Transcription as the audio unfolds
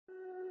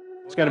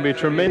It's going to be a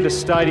tremendous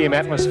stadium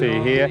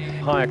atmosphere here.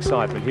 High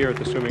excitement here at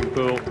the swimming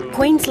pool.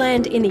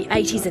 Queensland in the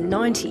 80s and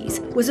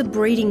 90s was a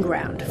breeding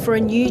ground for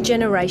a new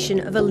generation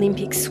of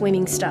Olympic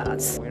swimming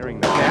stars. Wearing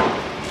the cap.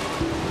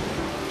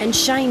 And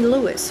Shane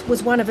Lewis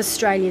was one of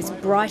Australia's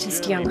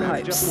brightest young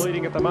hopes. Just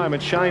leading at the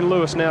moment. Shane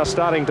Lewis now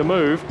starting to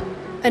move.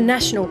 A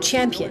national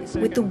champion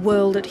with the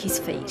world at his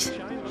feet.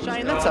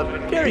 Shane, that's a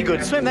very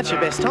good swim. That's your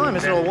best time,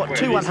 isn't it? Or what,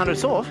 2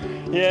 100s off?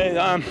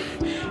 Yeah,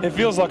 it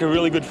feels like a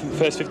really good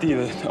first 50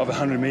 of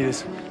 100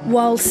 metres.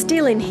 While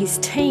still in his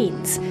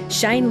teens,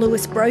 Shane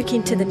Lewis broke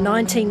into the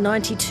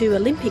 1992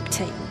 Olympic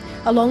team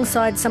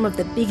alongside some of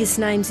the biggest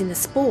names in the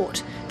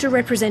sport to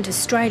represent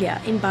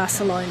Australia in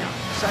Barcelona.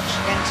 Such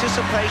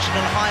anticipation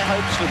and high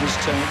hopes for this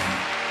team.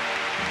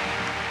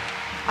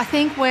 I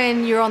think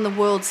when you're on the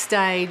world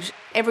stage,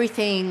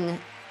 everything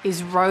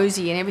is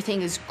rosy and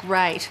everything is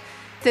great.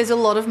 There's a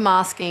lot of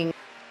masking.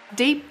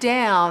 Deep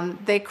down,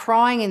 they're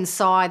crying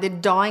inside, they're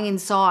dying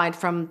inside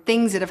from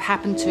things that have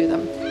happened to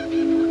them.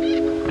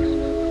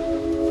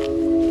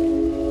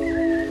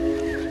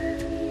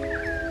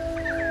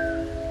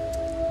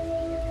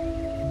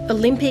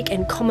 Olympic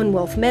and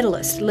Commonwealth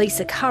medalist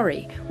Lisa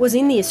Curry was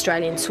in the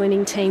Australian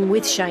swimming team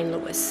with Shane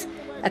Lewis.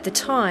 At the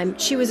time,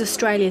 she was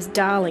Australia's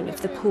darling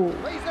of the pool.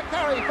 Lisa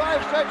Curry,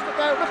 5 strokes to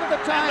go, look at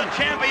the time. And the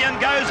champion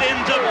goes in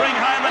to bring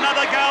home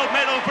another gold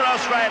medal for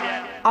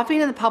Australia. I've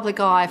been in the public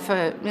eye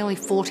for nearly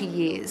 40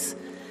 years.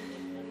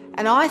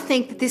 And I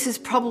think that this is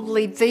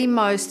probably the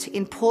most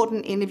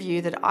important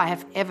interview that I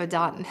have ever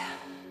done.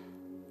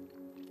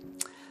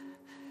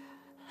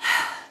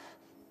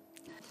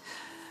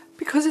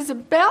 Because it's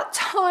about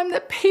time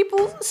that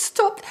people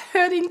stopped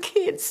hurting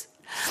kids.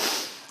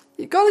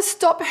 You've got to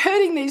stop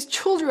hurting these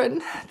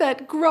children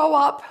that grow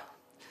up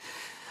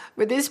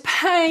with this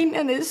pain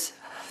and this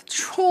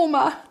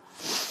trauma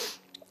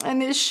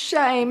and this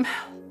shame.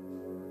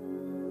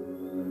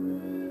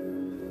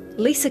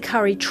 Lisa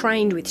Curry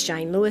trained with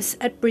Shane Lewis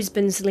at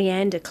Brisbane's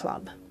Leander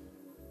Club.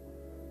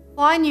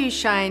 I knew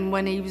Shane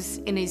when he was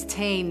in his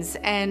teens,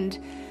 and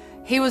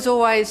he was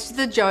always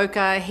the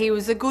joker. He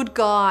was a good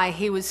guy.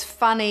 He was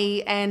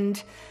funny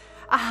and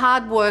a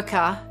hard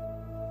worker.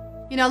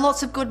 You know,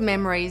 lots of good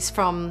memories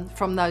from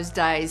those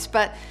days.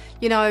 But,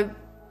 you know,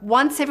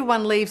 once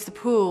everyone leaves the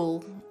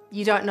pool,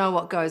 you don't know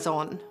what goes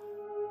on.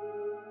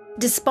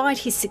 Despite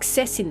his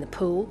success in the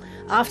pool,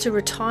 after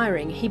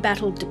retiring, he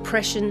battled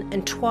depression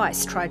and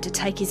twice tried to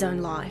take his own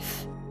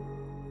life.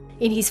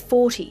 In his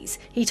 40s,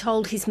 he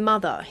told his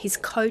mother his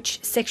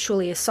coach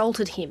sexually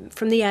assaulted him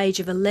from the age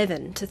of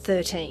 11 to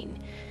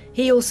 13.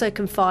 He also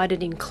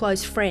confided in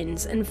close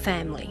friends and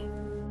family.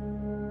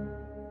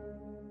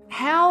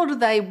 How do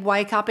they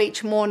wake up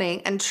each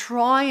morning and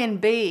try and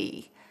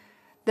be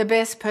the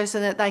best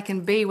person that they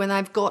can be when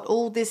they've got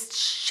all this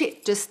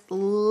shit just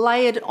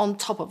layered on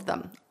top of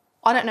them?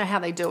 I don't know how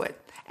they do it.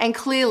 And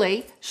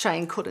clearly,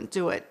 Shane couldn't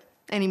do it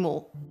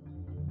anymore.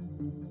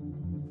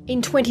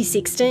 In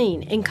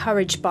 2016,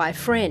 encouraged by a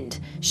friend,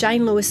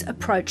 Shane Lewis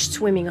approached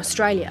Swimming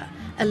Australia,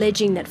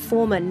 alleging that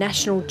former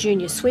national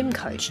junior swim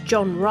coach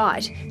John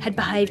Wright had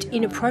behaved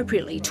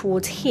inappropriately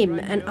towards him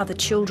and other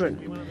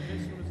children.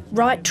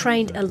 Wright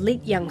trained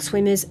elite young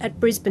swimmers at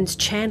Brisbane's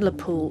Chandler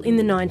Pool in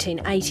the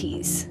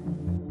 1980s.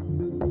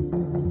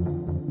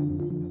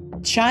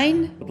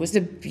 Shane was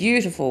a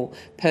beautiful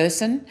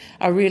person,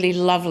 a really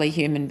lovely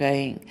human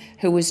being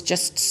who was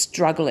just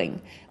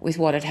struggling with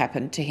what had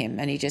happened to him,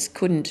 and he just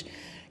couldn't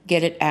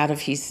get it out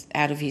of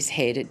his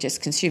head. It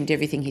just consumed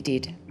everything he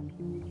did.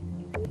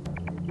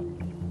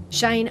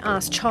 Shane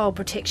asked child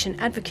protection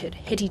advocate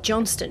Hetty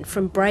Johnston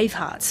from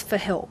Bravehearts for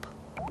help.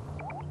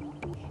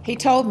 He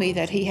told me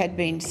that he had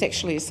been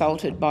sexually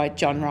assaulted by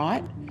John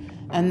Wright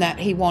and that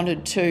he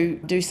wanted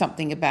to do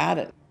something about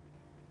it.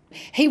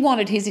 He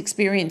wanted his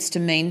experience to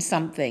mean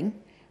something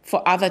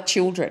for other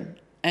children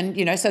and,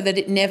 you know, so that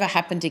it never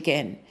happened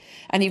again.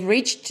 And he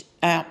reached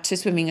out to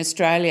Swimming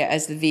Australia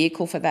as the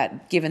vehicle for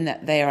that, given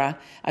that they're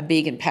a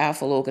big and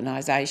powerful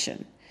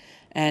organisation.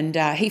 And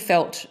he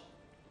felt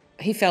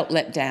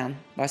let down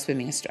by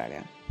Swimming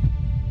Australia.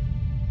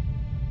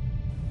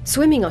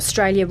 Swimming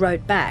Australia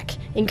wrote back,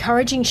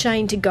 encouraging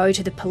Shane to go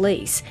to the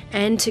police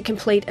and to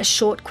complete a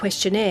short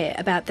questionnaire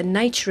about the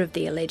nature of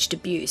the alleged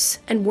abuse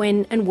and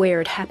when and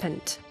where it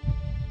happened.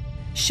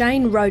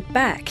 Shane wrote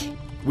back,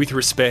 "With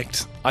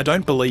respect, I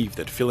don't believe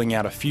that filling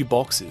out a few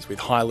boxes with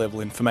high-level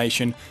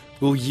information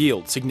will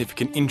yield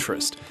significant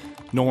interest,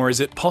 nor is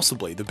it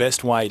possibly the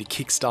best way to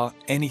kickstart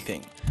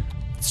anything.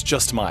 It's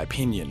just my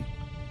opinion.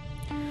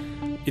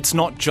 It's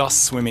not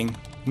just swimming,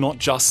 not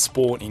just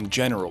sport in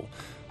general.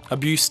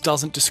 Abuse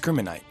doesn't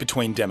discriminate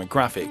between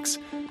demographics.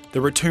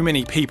 There are too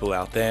many people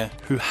out there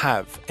who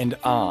have and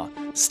are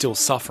still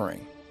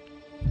suffering."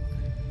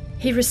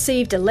 He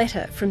received a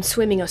letter from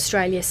Swimming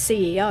Australia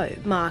CEO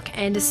Mark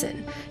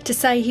Anderson to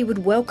say he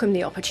would welcome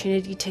the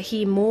opportunity to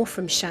hear more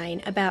from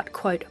Shane about,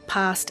 quote,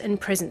 past and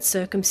present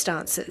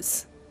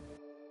circumstances.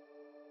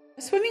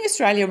 Swimming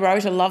Australia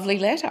wrote a lovely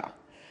letter,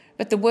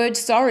 but the word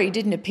sorry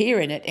didn't appear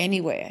in it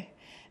anywhere.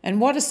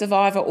 And what a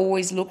survivor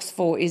always looks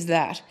for is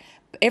that.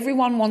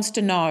 Everyone wants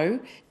to know,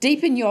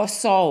 deep in your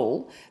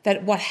soul,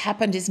 that what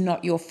happened is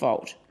not your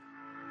fault.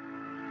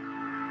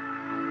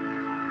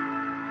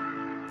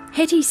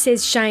 Hetty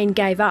says Shane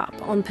gave up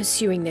on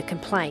pursuing the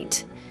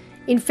complaint.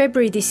 In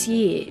February this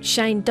year,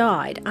 Shane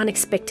died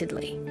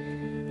unexpectedly.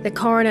 The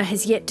coroner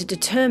has yet to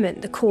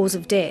determine the cause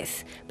of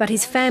death, but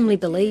his family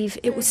believe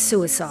it was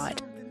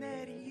suicide.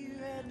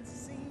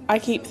 I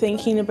keep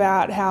thinking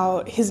about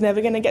how he's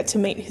never going to get to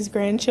meet his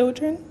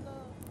grandchildren.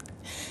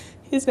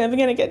 He's never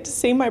going to get to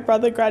see my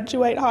brother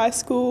graduate high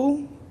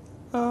school.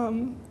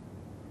 And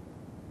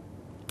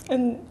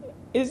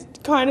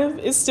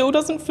it still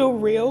doesn't feel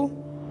real.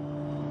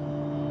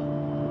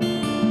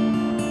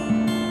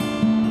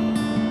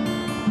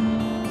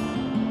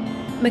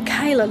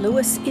 Michaela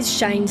Lewis is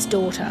Shane's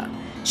daughter.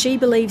 She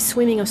believes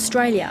Swimming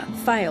Australia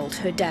failed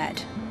her dad.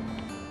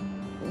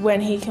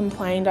 When he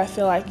complained, I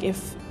feel like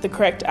if the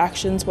correct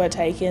actions were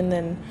taken,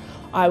 then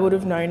I would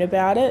have known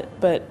about it,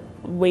 but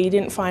we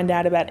didn't find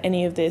out about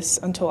any of this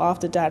until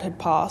after Dad had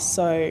passed,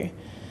 so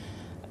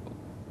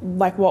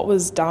what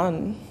was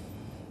done?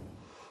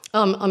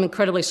 I'm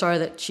incredibly sorry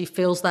that she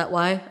feels that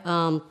way,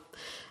 and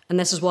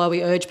this is why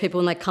we urge people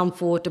when they come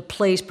forward to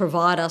please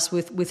provide us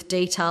with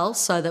details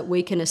so that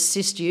we can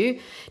assist you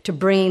to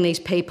bringing these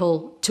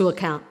people to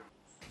account.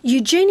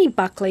 Eugenie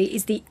Buckley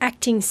is the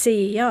acting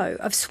CEO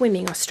of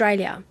Swimming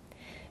Australia.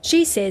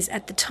 She says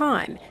at the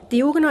time,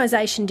 the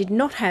organisation did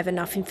not have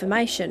enough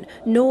information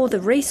nor the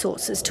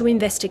resources to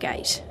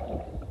investigate.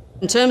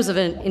 In terms of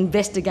an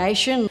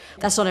investigation,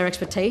 that's not our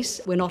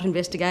expertise. We're not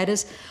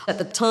investigators. At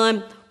the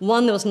time,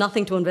 one, there was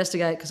nothing to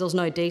investigate because there was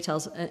no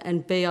details,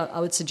 and B, I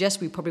would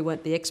suggest we probably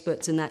weren't the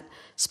experts in that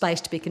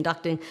space to be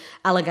conducting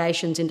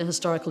allegations into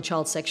historical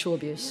child sexual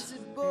abuse.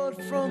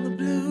 From the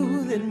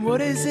blue, then what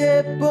is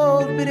it?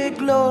 Bold with a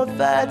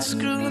glorified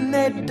screw and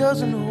that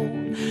doesn't hold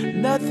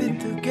nothing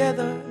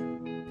together.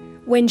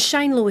 When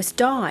Shane Lewis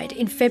died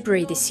in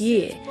February this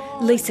year,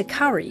 Lisa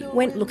Curry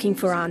went looking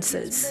for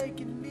answers.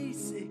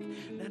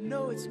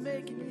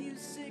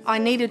 I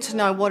needed to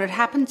know what had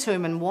happened to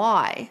him and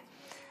why.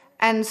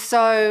 And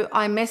so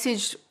I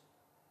messaged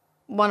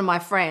one of my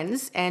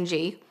friends,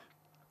 Angie,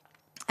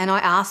 and I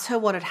asked her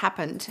what had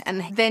happened.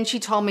 And then she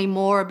told me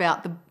more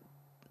about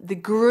the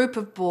group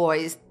of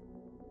boys.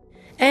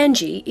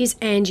 Angie is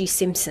Angie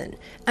Simpson,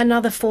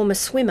 another former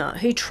swimmer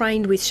who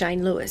trained with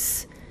Shane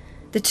Lewis.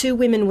 The two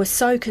women were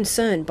so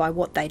concerned by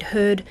what they'd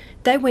heard,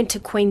 they went to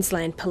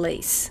Queensland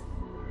Police.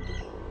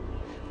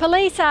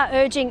 Police are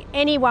urging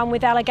anyone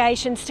with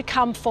allegations to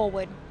come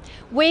forward.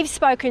 We've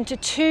spoken to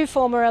two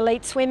former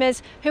elite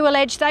swimmers who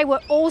allege they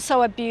were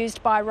also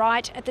abused by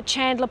Wright at the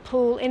Chandler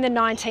pool in the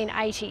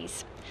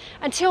 1980s.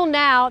 Until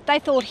now, they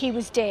thought he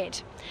was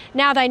dead.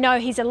 Now they know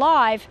he's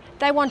alive,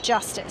 they want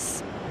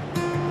justice.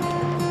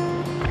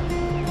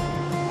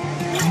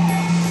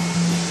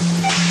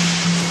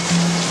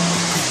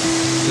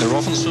 They're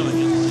often swimming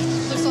it.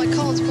 Looks like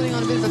Colin's putting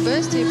on a bit of a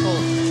burst here,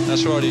 Paul.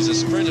 That's right, he's a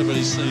sprinter, but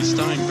he's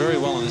staying very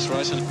well in this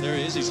race. And there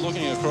he is, he's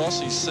looking across,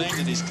 he's seeing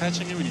that he's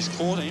catching him and he's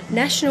caught him.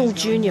 National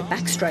junior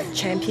backstroke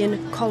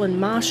champion Colin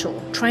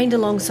Marshall trained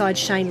alongside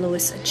Shane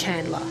Lewis at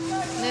Chandler.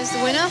 And there's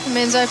the winner for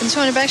men's open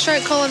 200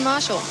 backstroke, Colin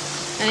Marshall.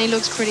 And he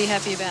looks pretty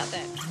happy about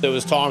that. There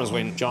was times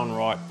when John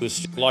Wright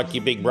was like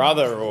your big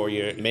brother or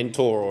your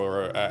mentor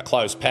or a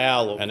close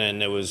pal, and then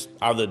there was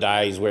other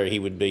days where he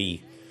would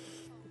be,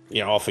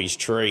 off his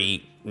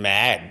tree,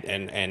 mad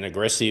and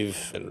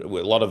aggressive, and a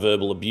lot of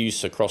verbal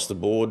abuse across the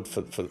board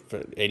for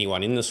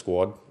anyone in the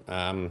squad.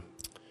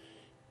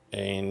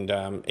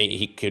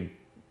 He could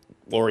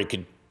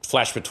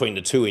flash between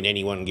the two in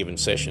any one given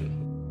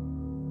session.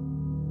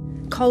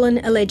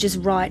 Colin alleges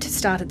Wright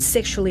started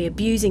sexually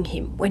abusing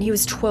him when he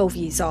was 12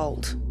 years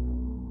old.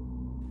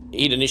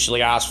 He'd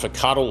initially asked for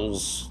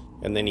cuddles,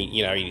 and then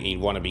he'd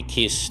want to be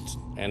kissed,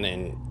 and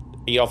then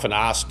he often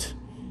asked,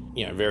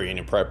 very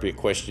inappropriate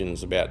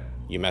questions about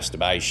your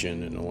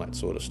masturbation and all that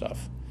sort of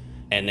stuff,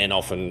 and then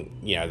often,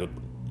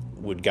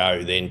 would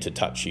go then to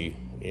touch you,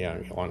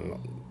 in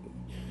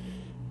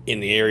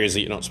the areas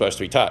that you're not supposed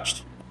to be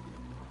touched.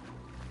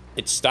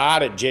 It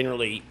started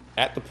generally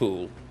at the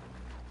pool.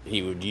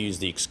 He would use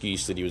the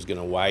excuse that he was going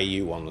to weigh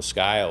you on the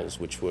scales,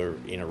 which were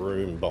in a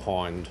room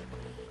behind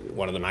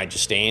one of the major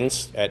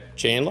stands at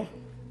Chandler,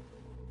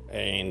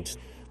 and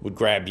would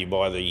grab you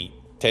by the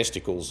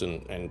testicles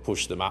and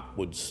push them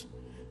upwards,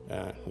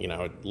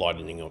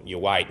 lightening your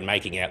weight and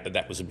making out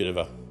that was a bit of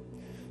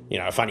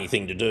a funny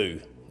thing to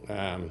do,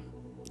 and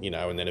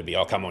then it'd be,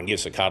 oh, come on, give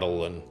us a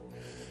cuddle, and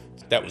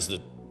that was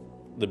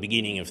the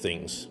beginning of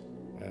things,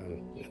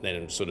 and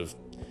then sort of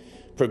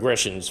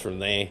progressions from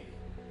there.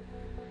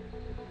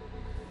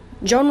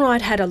 John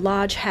Wright had a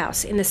large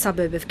house in the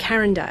suburb of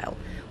Carindale,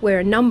 where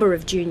a number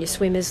of junior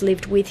swimmers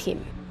lived with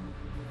him.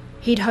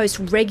 He'd host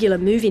regular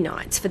movie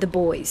nights for the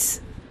boys.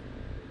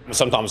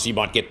 Sometimes you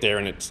might get there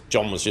and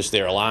John was just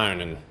there alone,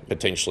 and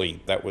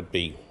potentially that would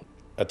be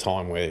a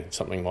time where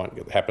something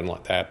might happen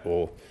like that,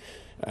 or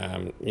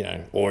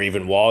or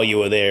even while you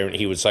were there,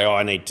 he would say, oh,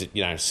 I need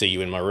to see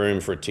you in my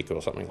room for a tick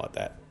or something like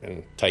that,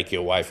 and take you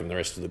away from the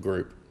rest of the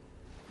group.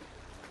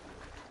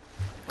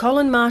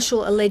 Colin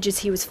Marshall alleges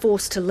he was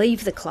forced to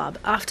leave the club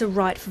after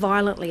Wright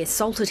violently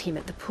assaulted him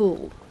at the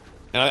pool.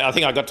 And I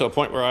think I got to a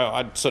point where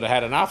I'd sort of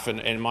had enough,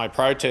 and my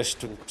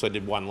protest, so I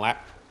did one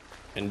lap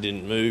and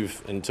didn't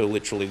move until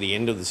literally the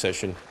end of the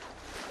session.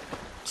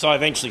 So I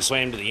eventually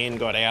swam to the end,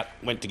 got out,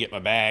 went to get my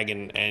bag,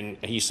 and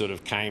he sort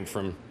of came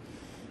from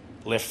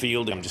left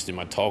field. I'm just in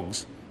my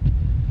togs.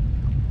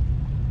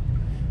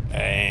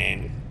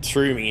 And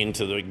threw me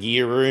into the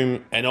gear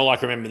room, and all I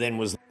can remember then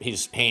was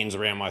his hands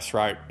around my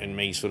throat and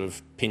me sort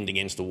of pinned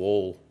against a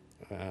wall.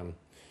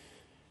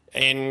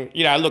 And,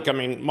 you know, look, I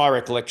mean, my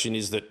recollection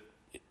is that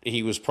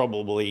he was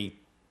probably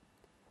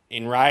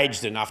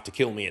enraged enough to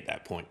kill me at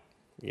that point.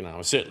 You know,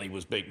 I certainly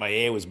was my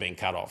air was being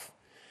cut off.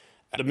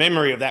 The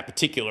memory of that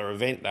particular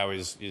event, though,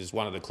 is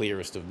one of the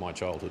clearest of my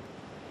childhood.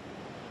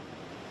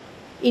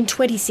 In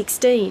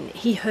 2016,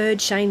 he heard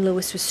Shane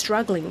Lewis was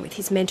struggling with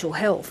his mental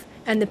health,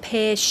 and the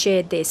pair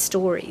shared their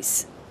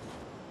stories.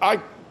 I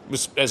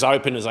was as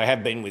open as I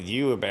have been with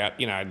you about,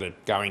 you know, the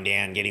going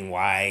down, getting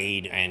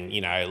weighed, and,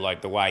 you know,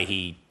 like the way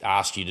he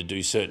asked you to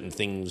do certain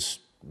things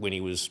when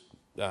he was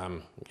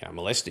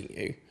molesting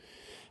you.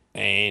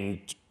 And,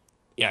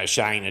 you know,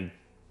 Shane had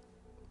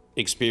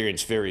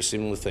experienced very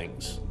similar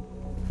things.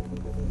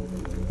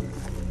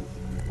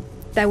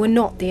 They were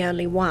not the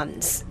only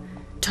ones.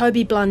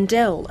 Toby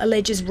Blundell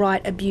alleges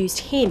Wright abused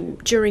him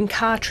during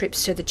car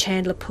trips to the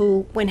Chandler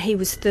pool when he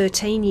was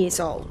 13 years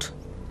old.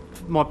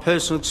 My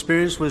personal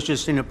experience was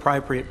just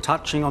inappropriate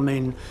touching. I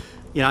mean,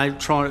 you know,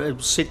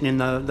 sitting in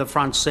the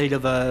front seat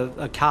of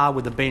a car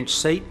with a bench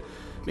seat,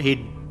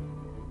 he'd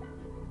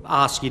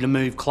ask you to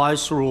move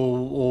closer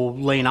or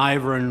lean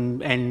over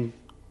and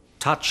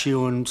touch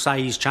you and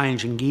say he's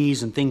changing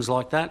gears and things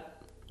like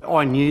that.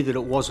 I knew that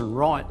it wasn't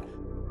right.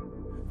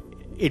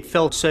 It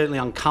felt certainly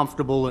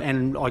uncomfortable,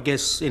 and I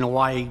guess in a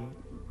way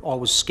I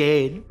was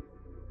scared.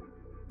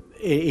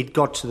 It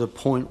got to the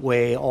point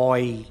where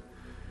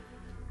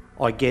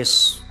I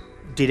guess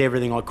did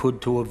everything I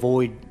could to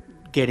avoid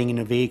getting in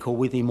a vehicle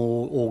with him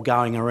or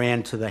going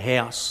around to the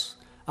house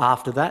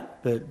after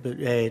that, but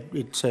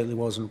it certainly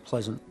wasn't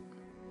pleasant.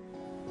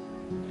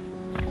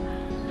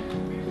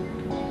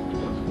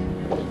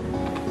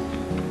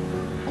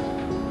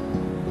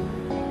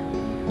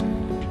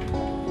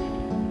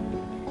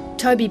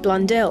 Toby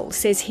Blundell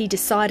says he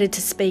decided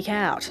to speak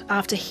out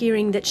after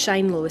hearing that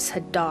Shane Lewis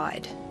had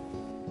died.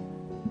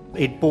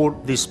 It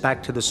brought this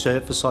back to the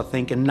surface, I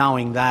think, and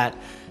knowing that,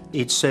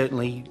 it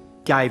certainly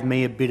gave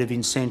me a bit of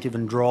incentive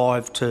and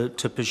drive to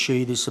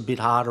pursue this a bit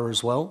harder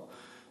as well,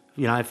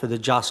 you know, for the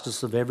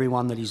justice of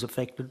everyone that is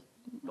affected.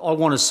 I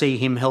want to see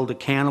him held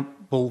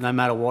accountable no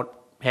matter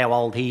how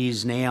old he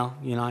is now,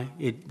 you know.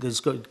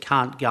 It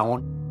can't go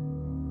on.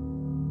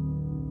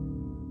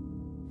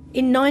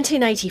 In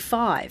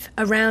 1985,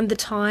 around the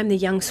time the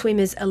young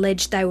swimmers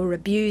alleged they were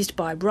abused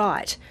by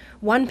Wright,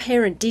 one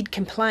parent did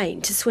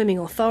complain to swimming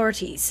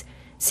authorities.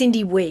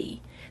 Cindy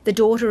Wee, the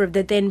daughter of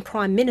the then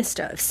Prime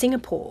Minister of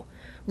Singapore.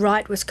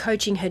 Wright was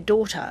coaching her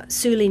daughter,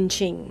 Su Lin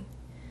Ching.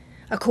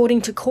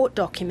 According to court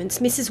documents,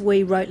 Mrs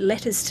Wee wrote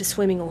letters to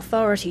swimming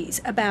authorities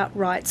about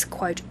Wright's,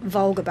 quote,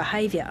 vulgar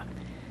behaviour.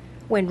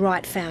 When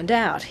Wright found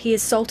out, he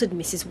assaulted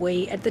Mrs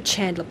Wee at the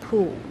Chandler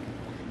pool.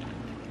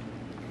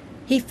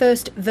 He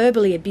first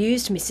verbally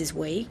abused Mrs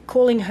Wee,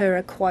 calling her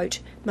a, quote,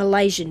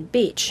 Malaysian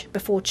bitch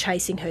before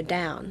chasing her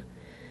down.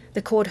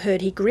 The court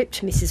heard he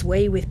gripped Mrs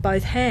Wee with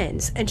both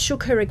hands and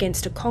shook her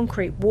against a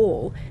concrete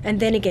wall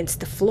and then against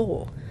the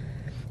floor.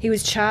 He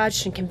was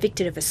charged and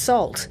convicted of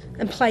assault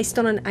and placed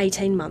on an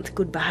 18-month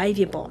good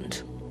behaviour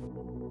bond.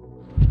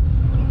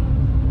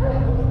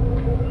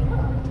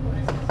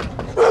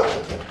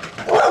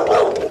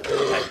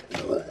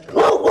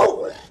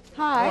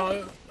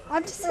 Hi,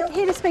 I'm just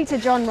here to speak to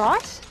John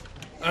Wright.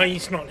 Oh,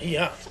 he's not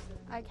here.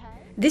 Okay.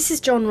 This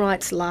is John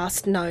Wright's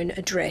last known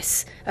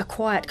address, a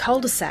quiet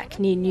cul-de-sac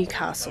near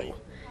Newcastle.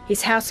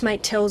 His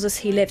housemate tells us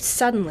he left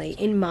suddenly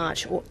in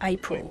March or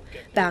April,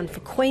 bound for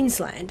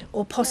Queensland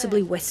or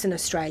possibly Western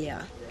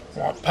Australia.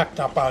 Like packed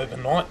up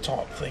overnight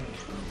type thing.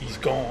 He's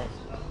gone.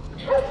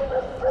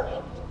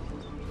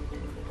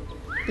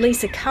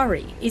 Lisa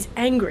Curry is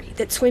angry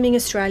that Swimming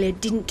Australia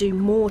didn't do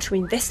more to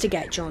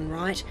investigate John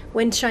Wright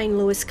when Shane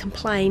Lewis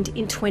complained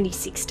in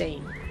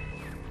 2016.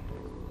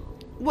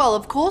 Well,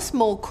 of course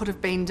more could have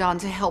been done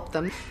to help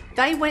them.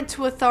 They went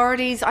to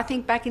authorities, I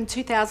think, back in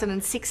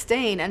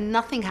 2016 and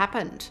nothing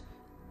happened.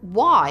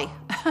 Why?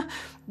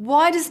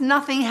 Why does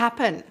nothing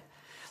happen?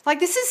 Like,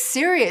 this is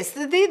serious.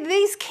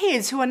 These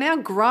kids who are now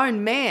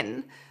grown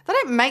men, they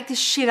don't make this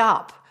shit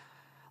up.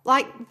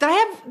 Like, they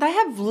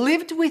have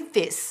lived with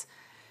this.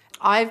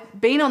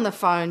 I've been on the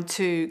phone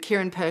to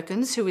Kieran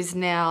Perkins, who is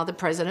now the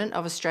president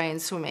of Australian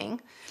Swimming,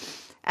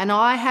 and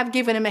I have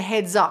given him a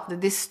heads up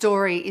that this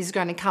story is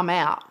going to come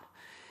out.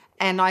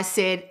 And I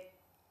said,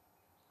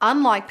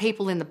 unlike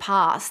people in the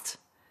past,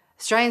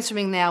 Australian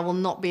Swimming now will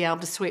not be able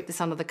to sweep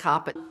this under the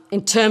carpet.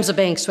 In terms of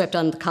being swept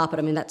under the carpet,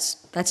 I mean,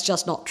 that's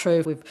just not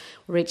true. We've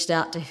reached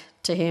out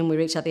to him, we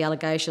reached out the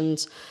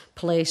allegations,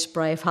 police,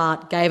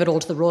 Braveheart, gave it all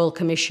to the Royal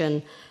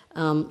Commission.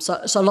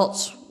 So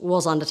lots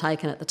was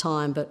undertaken at the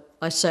time, but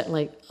I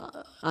certainly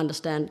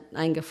understand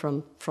anger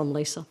from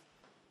Lisa.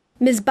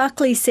 Ms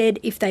Buckley said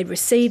if they'd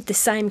received the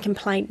same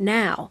complaint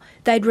now,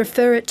 they'd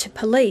refer it to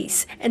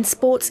police and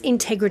Sports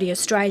Integrity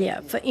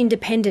Australia for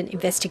independent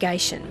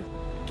investigation.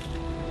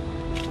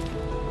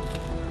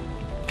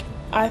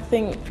 I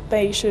think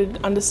they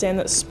should understand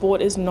that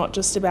sport is not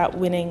just about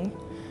winning.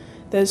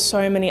 There's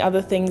so many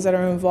other things that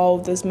are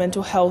involved. There's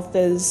mental health,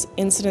 there's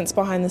incidents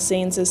behind the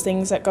scenes, there's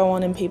things that go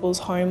on in people's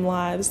home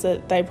lives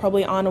that they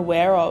probably aren't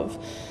aware of,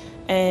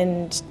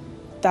 and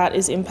that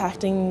is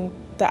impacting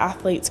the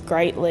athletes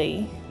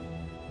greatly.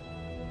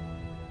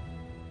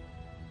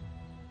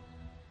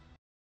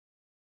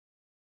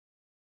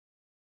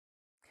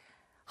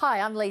 Hi,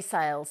 I'm Lee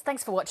Sales.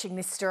 Thanks for watching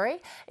this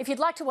story. If you'd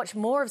like to watch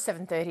more of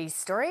 730's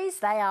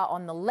stories, they are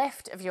on the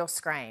left of your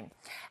screen.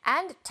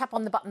 And tap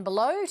on the button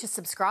below to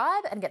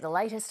subscribe and get the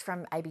latest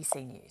from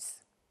ABC News.